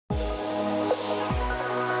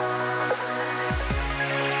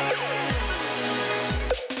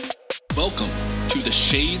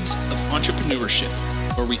Shades of Entrepreneurship,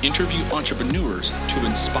 where we interview entrepreneurs to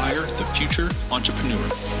inspire the future entrepreneur.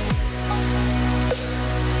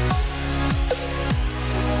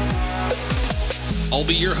 I'll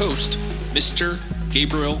be your host, Mr.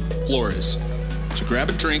 Gabriel Flores. So grab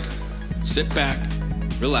a drink, sit back,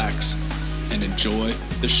 relax, and enjoy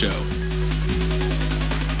the show.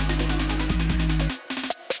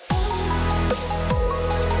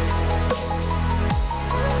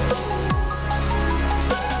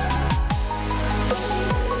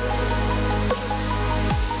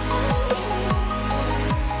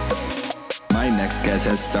 Guest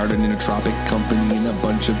has started an nootropic company and a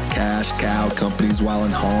bunch of cash cow companies while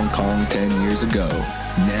in Hong Kong 10 years ago.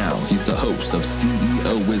 Now he's the host of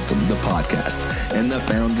CEO Wisdom, the podcast, and the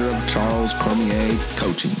founder of Charles Cormier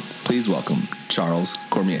Coaching. Please welcome Charles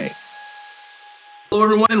Cormier. Hello,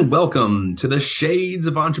 everyone, and welcome to the Shades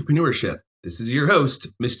of Entrepreneurship. This is your host,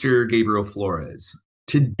 Mr. Gabriel Flores.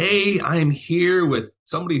 Today, I am here with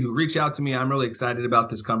somebody who reached out to me. I'm really excited about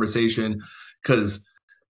this conversation because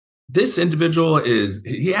this individual he's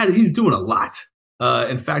doing a lot.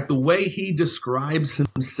 In fact, the way he describes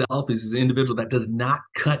himself is an individual that does not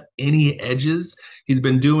cut any edges. He's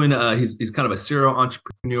been doing, he's kind of a serial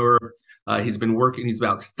entrepreneur. He's been working,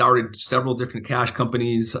 started several different cash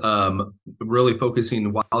companies, really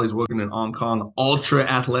focusing while he's working in Hong Kong, ultra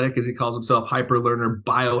athletic, as he calls himself, hyper learner,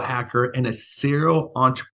 biohacker, and a serial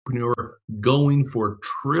entrepreneur going for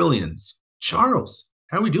trillions. Charles,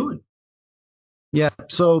 how are we doing? Yeah.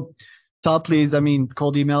 So top leads,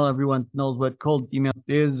 cold email, everyone knows what cold email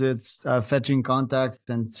is. It's fetching contacts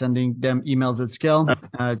and sending them emails at scale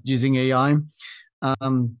using AI.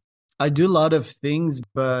 I do a lot of things,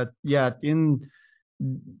 but yeah, in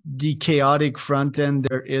the chaotic front end,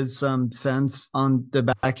 there is some sense on the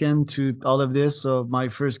back end to all of this. So my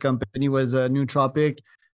first company was a nootropic.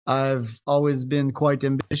 I've always been quite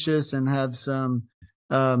ambitious and have some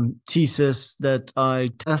thesis that I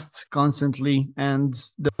test constantly. And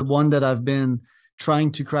the one that I've been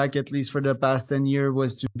trying to crack, at least for the past 10 years,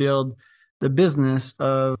 was to build the business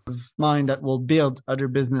of mine that will build other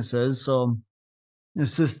businesses. So a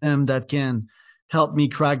system that can help me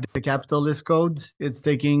crack the capitalist code. It's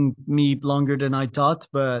taking me longer than I thought,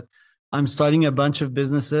 but I'm starting a bunch of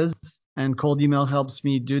businesses and cold email helps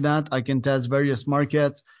me do that. I can test various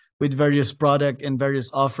markets with various product and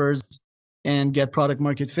various offers and get product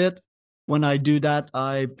market fit. When I do that,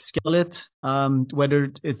 I scale it,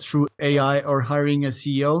 whether it's through AI or hiring a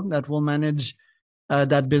CEO that will manage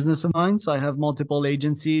that business of mine. So I have multiple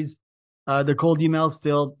agencies. The cold email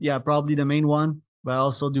still, probably the main one, but I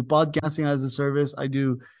also do podcasting as a service. I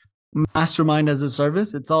do mastermind as a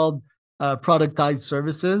service. It's all productized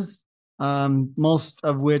services, most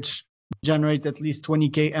of which generate at least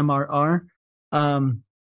 20K MRR.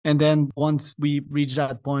 And then once we reach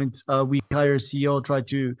that point, we hire a CEO, try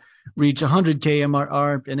to reach 100K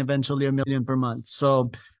MRR and eventually $1 million per month. So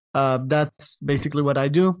that's basically what I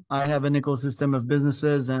do. I have an ecosystem of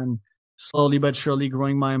businesses and slowly but surely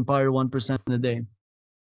growing my empire 1% a day.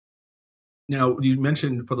 Now, you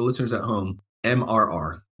mentioned for the listeners at home,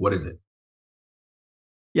 MRR. What is it?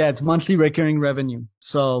 Yeah, it's monthly recurring revenue.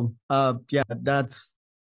 So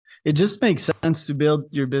it just makes sense to build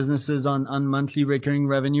your businesses on monthly recurring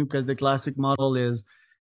revenue because the classic model is,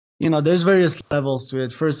 there's various levels to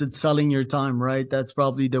it. First, it's selling your time, right? That's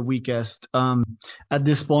probably the weakest. At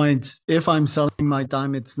this point, if I'm selling my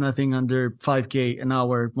time, it's nothing under 5K an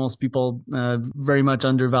hour. Most people very much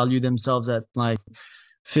undervalue themselves at like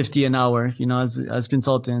 50 an hour, as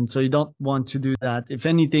consultants. So you don't want to do that. If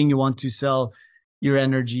anything, you want to sell your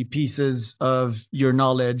energy, pieces of your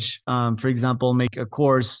knowledge, for example, make a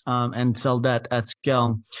course and sell that at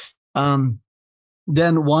scale.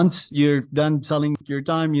 Then once you're done selling your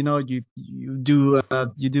time, you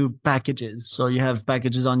do packages. So you have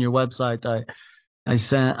packages on your website.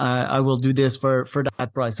 I will do this for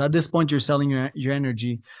that price. At this point, you're selling your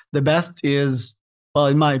energy. The best is, well,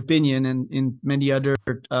 in my opinion, and in many other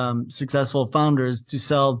successful founders, to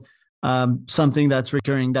sell something that's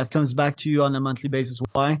recurring, that comes back to you on a monthly basis.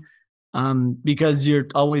 Why? Because you're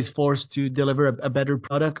always forced to deliver a better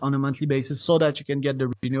product on a monthly basis so that you can get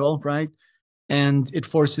the renewal, right? And it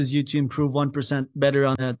forces you to improve 1% better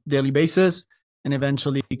on a daily basis. And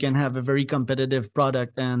eventually you can have a very competitive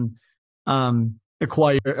product and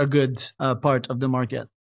acquire a good part of the market.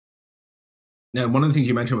 Now, one of the things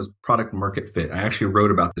you mentioned was product market fit. I actually wrote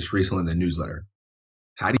about this recently in the newsletter.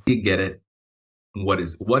 How do you get it? What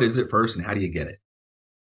is it first, and how do you get it?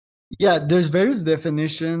 Yeah, there's various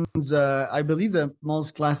definitions. I believe the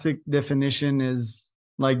most classic definition is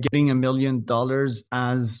like getting $1 million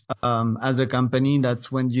as a company.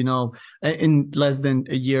 That's when, in less than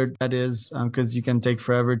a year, that is, because you can take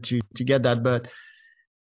forever to get that. But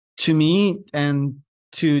to me and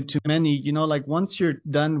to many, like once you're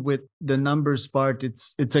done with the numbers part,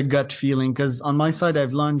 it's a gut feeling. Because on my side,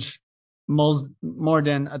 I've launched more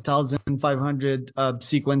than 1,500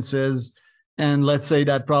 sequences, and let's say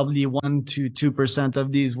that probably 1 to 2%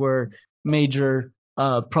 of these were major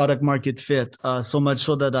product market fit. So much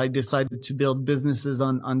so that I decided to build businesses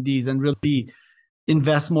on these and really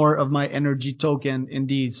invest more of my energy token in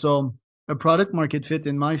these. So a product market fit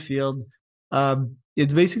in my field,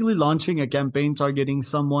 it's basically launching a campaign targeting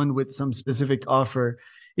someone with some specific offer.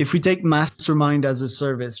 If we take mastermind as a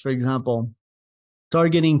service, for example,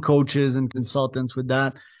 targeting coaches and consultants with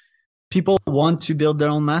that, people want to build their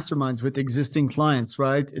own masterminds with existing clients,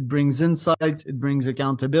 right? It brings insights, it brings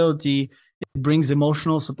accountability, it brings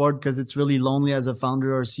emotional support because it's really lonely as a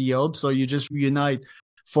founder or CEO. So you just reunite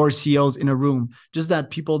 4 CEOs in a room. Just that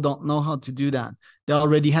people don't know how to do that. They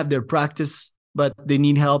already have their practice, but they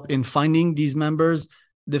need help in finding these members,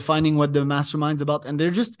 defining what the mastermind's about. And they're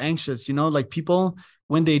just anxious, like people,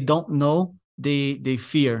 when they don't know, they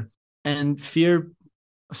fear, and fear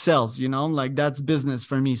sells, like that's business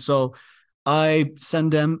for me. So I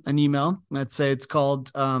send them an email. Let's say it's called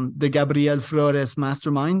the Gabriel Flores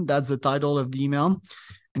Mastermind. That's the title of the email.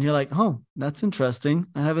 And you're like, oh, that's interesting.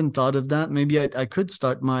 I haven't thought of that. Maybe I could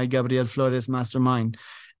start my Gabriel Flores Mastermind.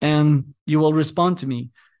 And you will respond to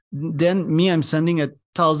me. Then I'm sending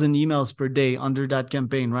 1,000 emails per day under that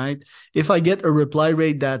campaign, right? If I get a reply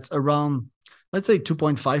rate that's around, let's say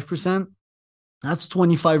 2.5%, that's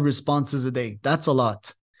 25 responses a day. That's a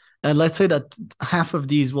lot. And let's say that half of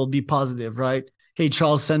these will be positive, right? Hey,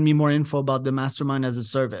 Charles, send me more info about the mastermind as a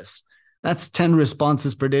service. That's 10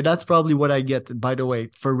 responses per day. That's probably what I get, by the way,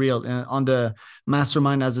 for real, on the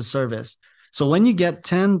mastermind as a service. So when you get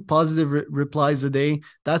 10 positive replies a day,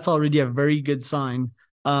 that's already a very good sign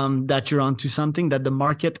that you're onto something, that the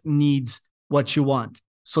market needs what you want.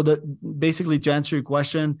 So that basically, to answer your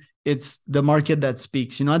question, it's the market that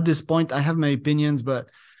speaks. At this point, I have my opinions,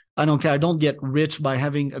 but I don't care. I don't get rich by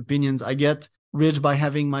having opinions. I get rich by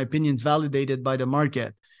having my opinions validated by the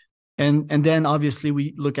market. And then obviously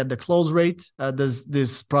we look at the close rate. Does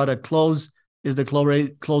this product close? Is the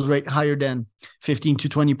close rate higher than 15 to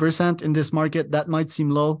 20% in this market? That might seem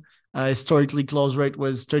low. Historically, close rate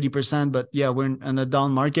was 30%, but yeah, we're in a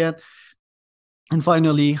down market. And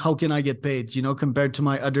finally, how can I get paid, compared to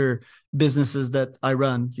my other businesses that I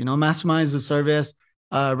run? Mastermind is a service.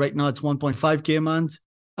 Right now, it's 1.5K a month.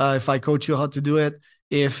 If I coach you how to do it,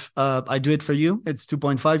 if I do it for you, it's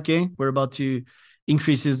 2.5K. We're about to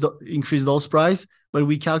increase those price, but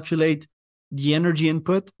we calculate the energy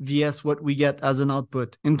input vs what we get as an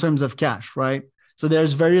output in terms of cash, right? So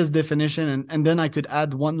there's various definition, and then I could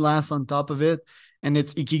add one last on top of it, and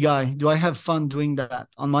it's ikigai. Do I have fun doing that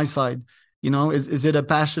on my side? Is it a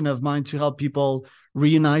passion of mine to help people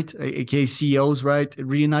reunite, aka CEOs, right?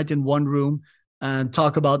 Reunite in one room and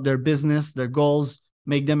talk about their business, their goals,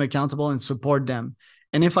 make them accountable and support them.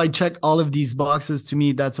 And if I check all of these boxes, to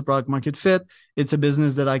me, that's a product market fit. It's a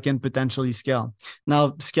business that I can potentially scale.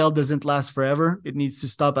 Now, scale doesn't last forever. It needs to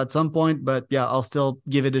stop at some point, but yeah, I'll still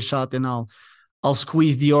give it a shot, and I'll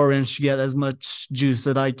squeeze the orange to get as much juice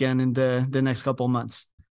that I can in the next couple of months.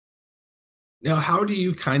 Now, how do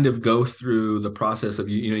you kind of go through the process of,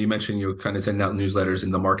 you mentioned you kind of sending out newsletters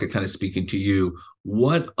and the market kind of speaking to you.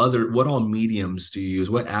 What all mediums do you use?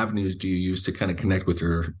 What avenues do you use to kind of connect with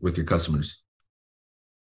your customers?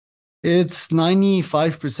 It's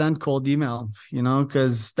 95% cold email,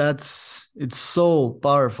 because it's so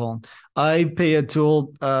powerful. I pay a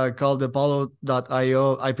tool called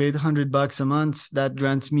Apollo.io. I paid $100 a month. That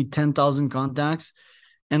grants me 10,000 contacts.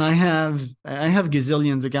 And I have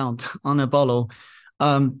gazillions account on Apollo,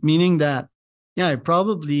 meaning that, yeah, I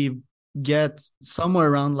probably get somewhere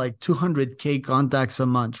around like 200K contacts a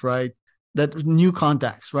month, right? That new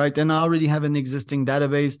contacts, right? And I already have an existing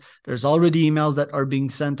database. There's already emails that are being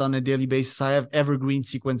sent on a daily basis. I have evergreen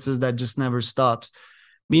sequences that just never stops.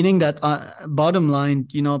 Meaning that bottom line,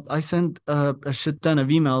 I send a shit ton of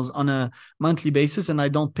emails on a monthly basis, and I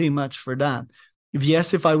don't pay much for that.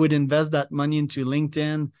 Yes, if I would invest that money into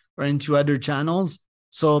LinkedIn or into other channels,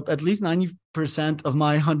 so at least 90% of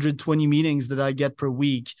my 120 meetings that I get per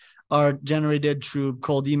week are generated through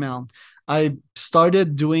cold email. I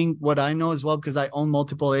started doing what I know as well because I own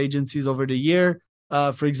multiple agencies over the year.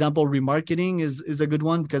 For example, remarketing is a good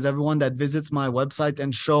one because everyone that visits my website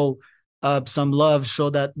and show some love, show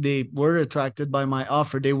that they were attracted by my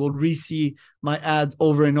offer, they will re-see my ad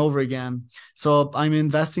over and over again. So I'm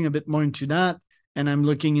investing a bit more into that. and I'm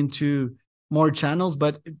looking into more channels.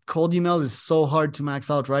 But cold email is so hard to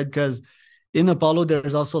max out, right? Because in Apollo,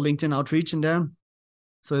 there's also LinkedIn outreach in there.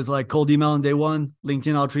 So it's like cold email on day one,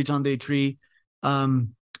 LinkedIn outreach on day three.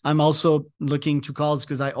 I'm also looking to calls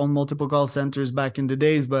because I own multiple call centers back in the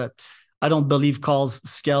days, but I don't believe calls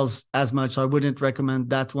scales as much. So I wouldn't recommend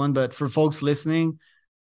that one. But for folks listening,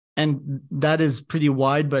 and that is pretty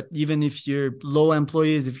wide, but even if you're low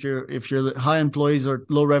employees, if you're high employees or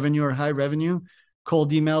low revenue or high revenue,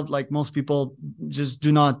 cold email, like most people just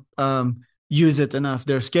do not use it enough.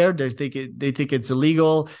 They're scared. They think it's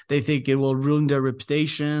illegal. They think it will ruin their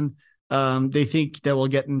reputation. They think they will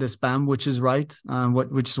get in the spam, which is right.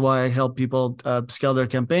 Which is why I help people scale their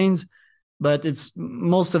campaigns. But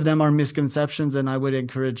most of them are misconceptions, and I would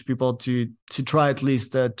encourage people to try at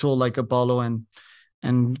least a tool like Apollo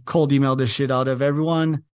and cold email the shit out of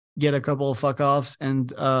everyone, get a couple of fuck offs,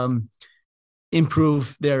 and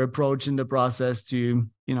improve their approach in the process to,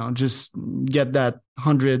 just get that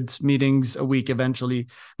 100 meetings a week eventually.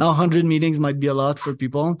 Now, 100 meetings might be a lot for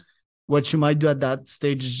people. What you might do at that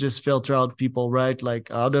stage is just filter out people, right? Like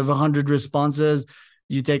out of 100 responses,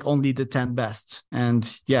 you take only the 10 best. And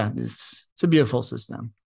yeah, it's a beautiful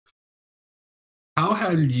system. How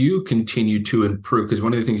have you continued to improve? Because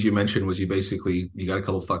one of the things you mentioned was you got a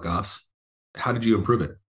couple of fuck offs. How did you improve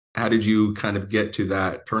it? How did you kind of get to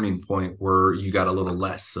that turning point where you got a little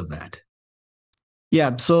less of that?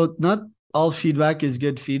 Yeah. So not all feedback is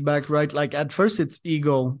good feedback, right? Like at first it's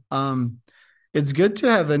ego. It's good to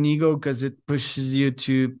have an ego because it pushes you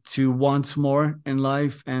to want more in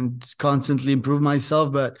life and constantly improve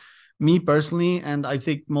myself. But me personally, and I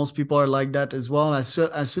think most people are like that as well, as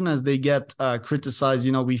soon as they get criticized,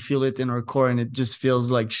 we feel it in our core and it just feels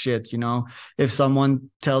like shit. If someone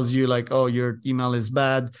tells you like, oh, your email is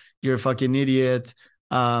bad, you're a fucking idiot.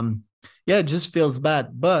 Yeah, it just feels bad.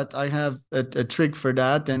 But I have a trick for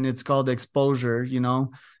that, and it's called exposure,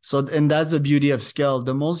 So, and that's the beauty of scale.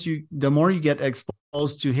 The more you get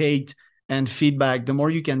exposed to hate and feedback, the more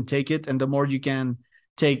you can take it, and the more you can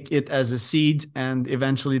take it as a seed, and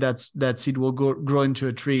eventually that seed will grow into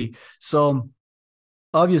a tree. So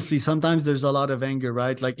obviously sometimes there's a lot of anger,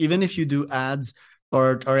 right? Like even if you do ads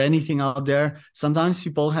or anything out there, sometimes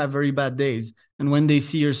people have very bad days. And when they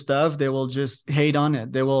see your stuff, they will just hate on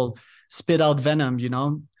it. They will spit out venom,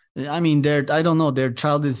 I mean, I don't know, their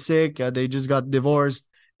child is sick. They just got divorced.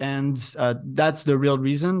 And that's the real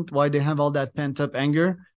reason why they have all that pent up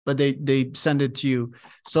anger, but they send it to you.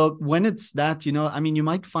 So when it's that, I mean, you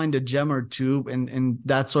might find a gem or two in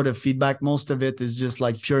that sort of feedback. Most of it is just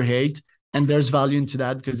like pure hate, and there's value into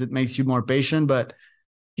that because it makes you more patient, but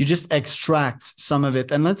you just extract some of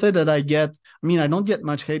it. And let's say that I don't get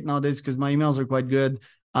much hate nowadays because my emails are quite good.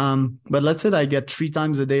 But let's say that I get 3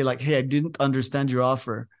 times a day, like, hey, I didn't understand your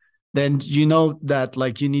offer. Then that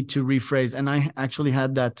like you need to rephrase. And I actually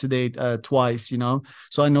had that today twice,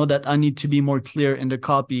 so I know that I need to be more clear in the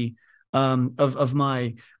copy of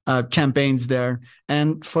my campaigns there.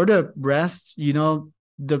 And for the rest,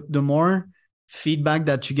 the more feedback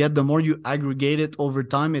that you get, the more you aggregate it over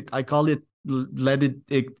time. I call it let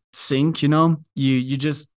it sink. You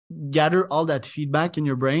just gather all that feedback in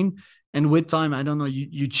your brain, and with time, I don't know,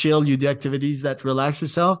 you chill, you do activities that relax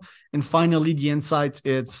yourself, and finally the insights,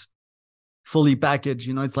 it's fully packaged.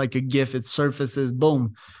 It's like a GIF. It surfaces,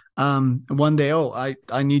 boom. One day,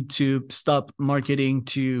 I need to stop marketing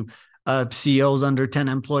to CEOs under 10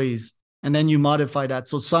 employees. And then you modify that.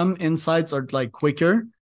 So some insights are like quicker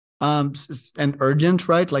and urgent,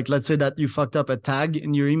 right? Like let's say that you fucked up a tag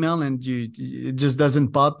in your email and it just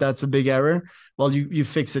doesn't pop. That's a big error. Well, you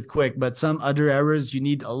fix it quick. But some other errors, you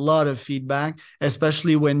need a lot of feedback,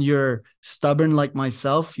 especially when you're stubborn like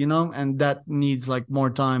myself, and that needs like more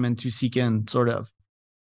time and to seek in, sort of.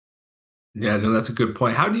 Yeah, no, that's a good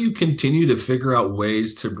point. How do you continue to figure out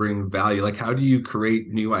ways to bring value? Like, how do you create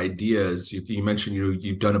new ideas? You mentioned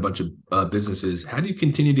you've done a bunch of businesses. How do you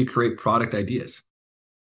continue to create product ideas?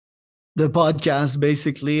 The podcast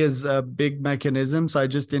basically is a big mechanism. So I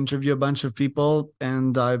just interview a bunch of people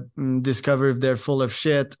and I discover if they're full of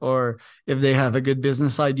shit or if they have a good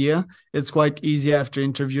business idea. It's quite easy after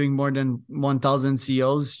interviewing more than 1,000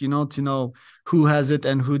 CEOs, to know who has it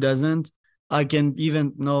and who doesn't. I can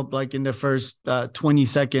even know, like in the first 20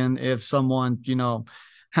 seconds, if someone,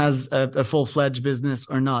 has a full-fledged business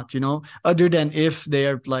or not, other than if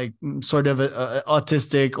they're like sort of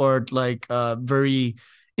autistic or like very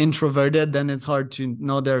introverted, then it's hard to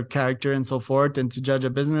know their character and so forth and to judge a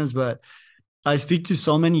business. But I speak to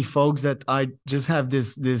so many folks that I just have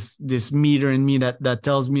this meter in me that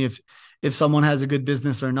tells me if someone has a good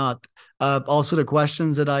business or not. Also the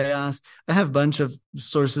questions that I ask. I have a bunch of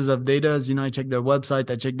sources of data. I check their website,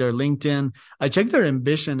 I check their LinkedIn, I check their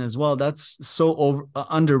ambition as well. That's so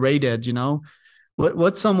underrated.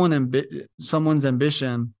 What's someone's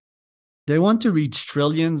ambition? They want to reach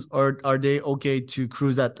trillions, or are they okay to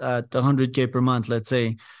cruise at 100K per month, let's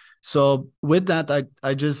say? So with that,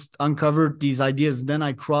 I just uncovered these ideas. Then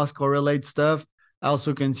I cross correlate stuff. I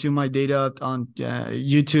also consume my data on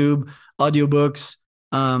YouTube, audiobooks,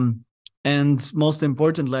 and most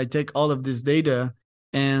importantly, I take all of this data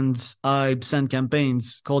and I send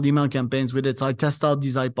campaigns, cold email campaigns with it. So I test out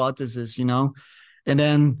these hypotheses, and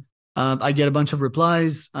then I get a bunch of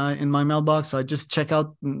replies in my mailbox. So I just check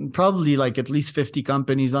out probably like at least 50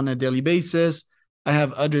 companies on a daily basis. I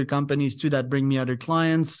have other companies too that bring me other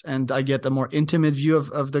clients, and I get a more intimate view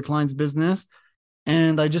of the client's business.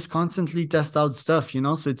 And I just constantly test out stuff,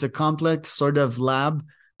 So it's a complex sort of lab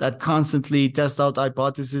that constantly tests out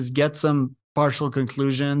hypotheses, get some partial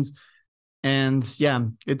conclusions. And yeah,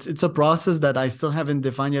 it's a process that I still haven't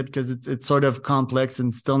defined yet because it's sort of complex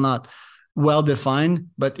and still not well defined.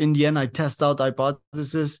 But in the end, I test out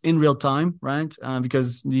hypotheses in real time, right?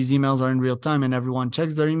 Because these emails are in real time and everyone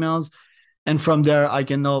checks their emails. And from there, I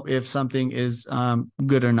can know if something is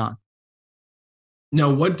good or not. Now,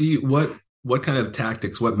 what kind of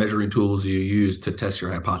tactics, what measuring tools do you use to test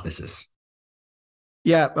your hypothesis?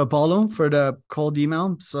 Yeah, Apollo for the cold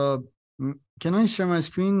email. So can I share my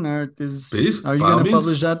screen, or Please, are you going to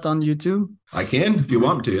publish that on YouTube? I can if you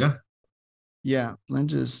want me to, yeah. Yeah,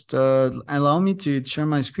 let's just allow me to share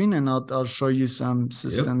my screen, and I'll show you some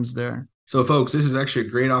systems there. So folks, this is actually a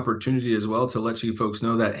great opportunity as well to let you folks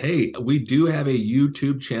know that, hey, we do have a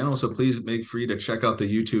YouTube channel. So please make free to check out the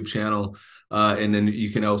YouTube channel. And then you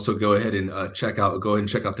can also go ahead and check out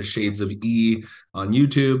the Shades of E on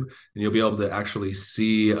YouTube, and you'll be able to actually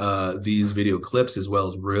see these video clips as well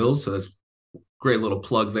as reels. So that's a great little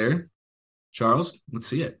plug there. Charles, let's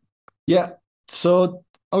see it. Yeah. So,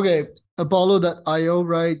 okay. Apollo.io,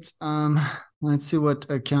 right? Let's see what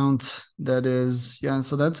account that is. Yeah,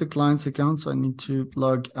 so that's a client's account. So I need to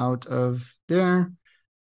log out of there.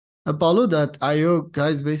 Apollo.io,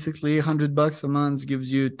 guys, basically $100 a month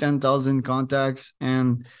gives you 10,000 contacts,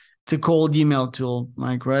 and it's a cold email tool.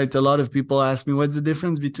 Right? A lot of people ask me, what's the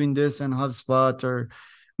difference between this and HubSpot or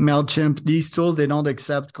MailChimp? These tools, they don't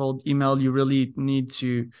accept cold email. You really need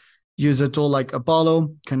to use a tool like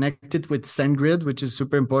Apollo, connect it with SendGrid, which is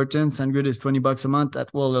super important. SendGrid is $20 a month.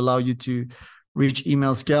 That will allow you to reach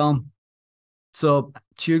email scale. So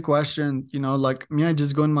to your question, I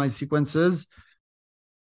just go in my sequences,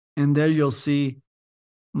 and there you'll see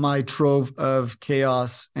my trove of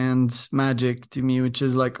chaos and magic to me, which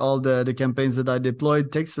is like all the campaigns that I deployed.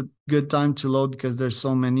 It takes a good time to load because there's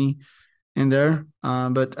so many in there.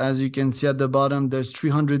 But as you can see at the bottom, there's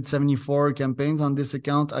 374 campaigns on this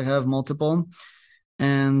account. I have multiple,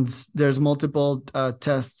 and there's multiple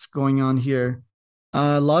tests going on here.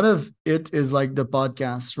 A lot of it is like the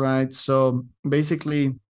podcast, right? So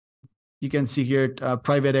basically, you can see here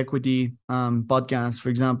private equity podcasts, for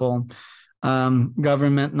example,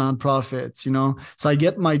 government nonprofits, So I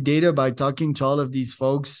get my data by talking to all of these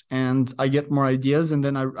folks, and I get more ideas, and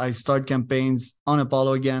then I start campaigns on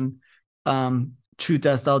Apollo again to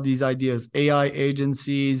test out these ideas. AI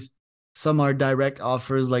agencies, some are direct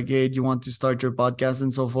offers like, hey, do you want to start your podcast,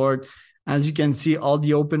 and so forth. As you can see, all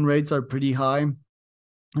the open rates are pretty high,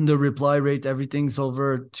 and the reply rate, everything's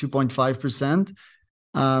over 2.5%.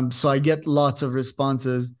 So I get lots of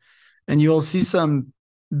responses, and you'll see some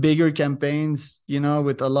bigger campaigns,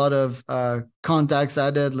 with a lot of contacts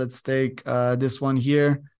added. Let's take this one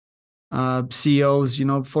here, CEOs,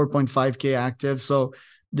 4.5K active. So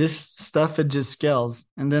this stuff, it just scales.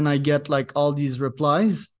 And then I get like all these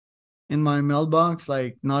replies in my mailbox,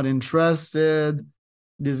 like not interested.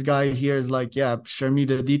 This guy here is like, yeah, share me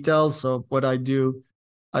the details. So what I do,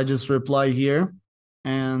 I just reply here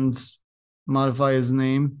and modify his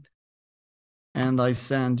name, and I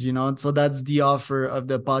send, so that's the offer of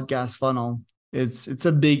the podcast funnel. It's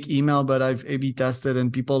a big email, but I've A/B tested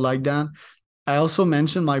and people like that. I also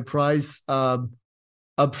mention my price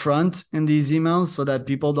upfront in these emails so that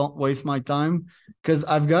people don't waste my time, because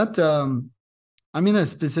I've got I'm in a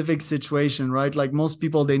specific situation, right? Like most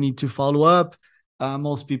people, they need to follow up.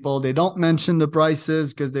 Most people, they don't mention the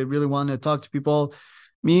prices because they really want to talk to people.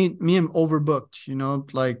 Me, I'm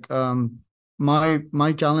overbooked, like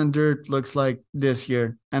my calendar looks like this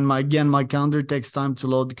here. And my calendar takes time to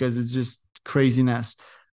load because it's just craziness.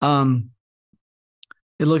 It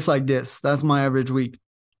looks like this. That's my average week.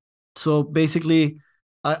 So basically,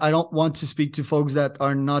 I don't want to speak to folks that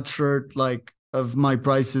are not sure, like of my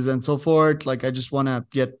prices and so forth. Like, I just want to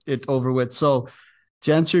get it over with. So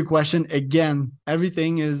to answer your question, again,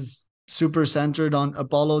 everything is super centered on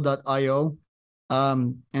apollo.io,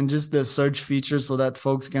 and just the search feature so that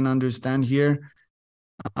folks can understand here.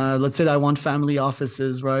 Let's say I want family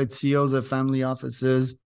offices, right? CEOs of family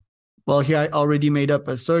offices. Well, here I already made up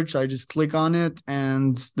a search. I just click on it,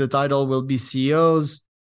 and the title will be CEOs,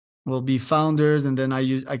 will be founders, and then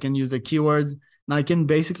I can use the keywords, and I can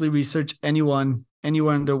basically research anyone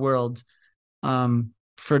anywhere in the world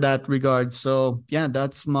for that regard. So yeah,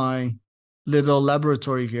 that's my little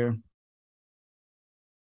laboratory here.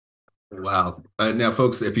 Wow. Now,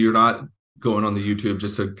 folks, if you're not going on the YouTube,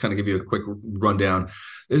 just to kind of give you a quick rundown,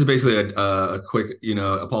 this is basically a quick,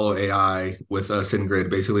 Apollo AI with SendGrid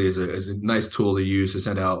basically is a nice tool to use to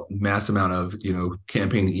send out mass amount of,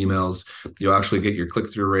 campaign emails. You'll actually get your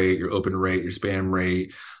click-through rate, your open rate, your spam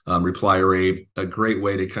rate, reply rate. A great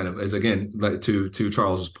way to kind of, as again, to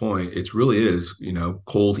Charles's point, it really is,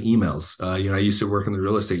 cold emails. I used to work in the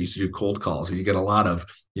real estate, used to do cold calls, and you get a lot of,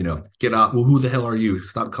 get out. Well, who the hell are you?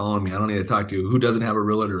 Stop calling me. I don't need to talk to you. Who doesn't have a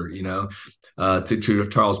realtor? To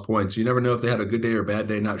Charles' point. So you never know if they had a good day or a bad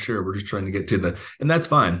day. Not sure. We're just trying to get to and that's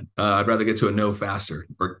fine. I'd rather get to a no faster,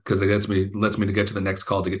 or because it lets me to get to the next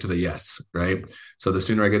call to get to the yes, right? So the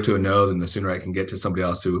sooner I get to a no, then the sooner I can get to somebody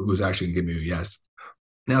else who's actually gonna give me a yes.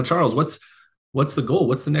 Now, Charles, what's the goal?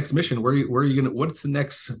 What's the next mission? Where are you gonna? What's the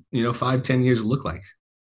next 5-10 years look like?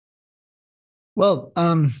 Well,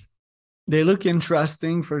 they look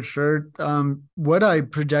interesting for sure. What I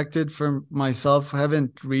projected for myself,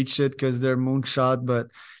 haven't reached it because they're moonshot, but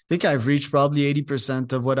I think I've reached probably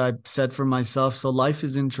 80% of what I set for myself. So life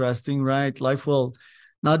is interesting, right? Life will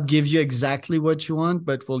not give you exactly what you want,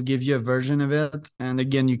 but will give you a version of it. And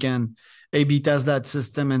again, you can A/B test that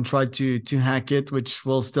system and try to hack it, which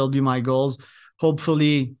will still be my goals.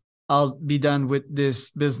 Hopefully, I'll be done with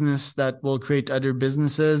this business that will create other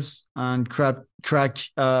businesses and crack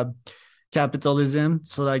capitalism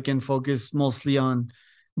so that I can focus mostly on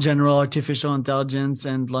general artificial intelligence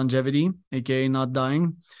and longevity, aka not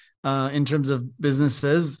dying, in terms of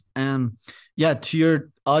businesses. And yeah, to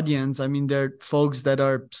your audience, I mean, there are folks that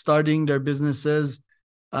are starting their businesses.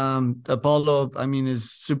 Apollo, I mean, is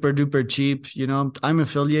super duper cheap. I'm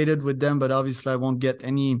affiliated with them, but obviously I won't get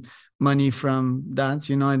any money from that.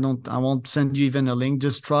 I won't send you even a link.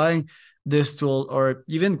 Just try this tool, or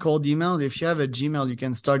even cold email. If you have a Gmail, you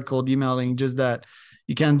can start cold emailing, just that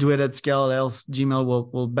you can't do it at scale, else Gmail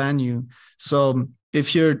will ban you. So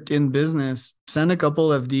if you're in business, send a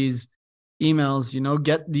couple of these emails,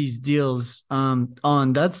 get these deals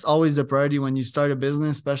on. That's always a priority when you start a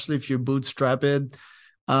business, especially if you're bootstrapped.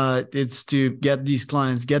 It's to get these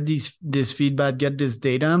clients, get this feedback, get this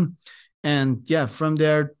data. And yeah, from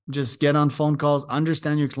there, just get on phone calls,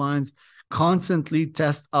 understand your clients, constantly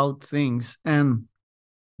test out things, and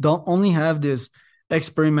don't only have this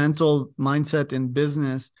experimental mindset in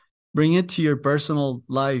business, bring it to your personal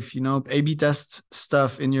life. A/B test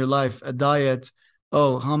stuff in your life, a diet.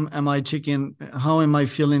 Oh, how am I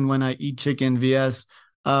feeling when I eat chicken vs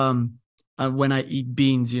when I eat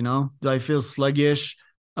beans? Do I feel sluggish?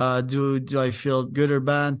 Do I feel good or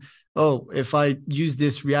bad? Oh, if I use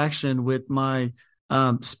this reaction with my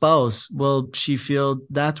spouse, will she feel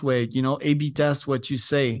that way? A/B test what you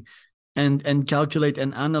say, and calculate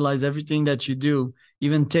and analyze everything that you do.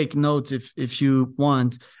 Even take notes if you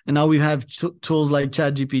want. And now we have tools like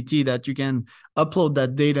ChatGPT that you can upload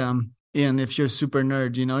that data in. If you're super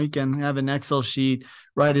nerd, you can have an Excel sheet,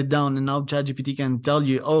 write it down, and now ChatGPT can tell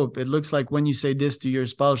you, oh, it looks like when you say this to your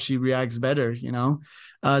spouse, she reacts better.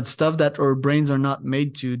 It's stuff that our brains are not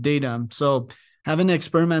made to, data. So have an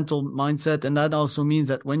experimental mindset, and that also means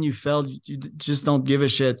that when you fail, you just don't give a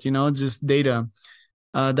shit. It's just data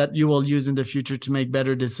that you will use in the future to make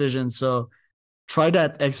better decisions. So try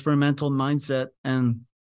that experimental mindset and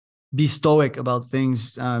be stoic about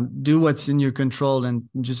things. Do what's in your control, and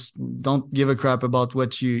just don't give a crap about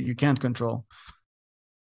what you can't control.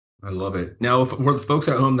 I love it. Now, for the folks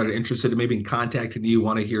at home that are interested in maybe contacting you,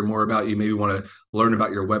 want to hear more about you, maybe want to learn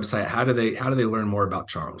about your website, how do they learn more about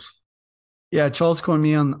Charles? Yeah, Charles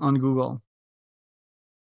Cormier on Google.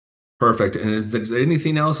 Perfect. And is there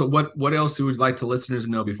anything else? What else do we like to listeners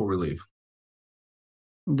know before we leave?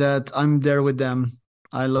 That I'm there with them.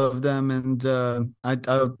 I love them, and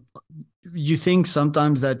you think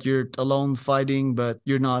sometimes that you're alone fighting, but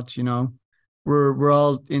you're not. We're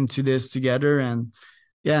all into this together, and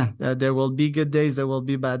yeah, there will be good days, there will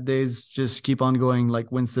be bad days. Just keep on going,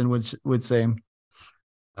 like Winston would say.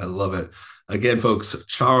 I love it. Again, folks,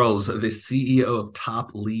 Charles, the CEO of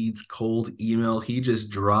Top Leads Cold Email, he just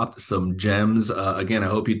dropped some gems. Again, I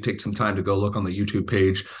hope you take some time to go look on the YouTube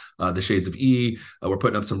page, The Shades of E. We're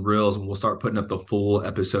putting up some reels, and we'll start putting up the full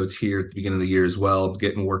episodes here at the beginning of the year as well,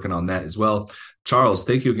 working on that as well. Charles,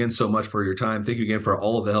 thank you again so much for your time. Thank you again for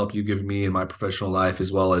all of the help you've given me in my professional life,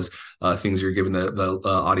 as well as things you're giving the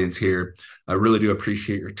audience here. I really do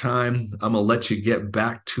appreciate your time. I'm going to let you get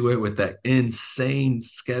back to it with that insane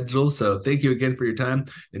schedule. So thank you again for your time.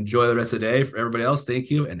 Enjoy the rest of the day. For everybody else, thank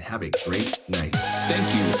you and have a great night.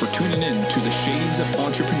 Thank you for tuning in to the Shades of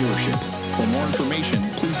Entrepreneurship. For more information,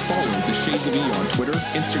 please follow the Shades of E on Twitter,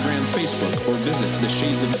 Instagram, Facebook, or visit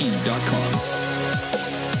theshadesofE.com.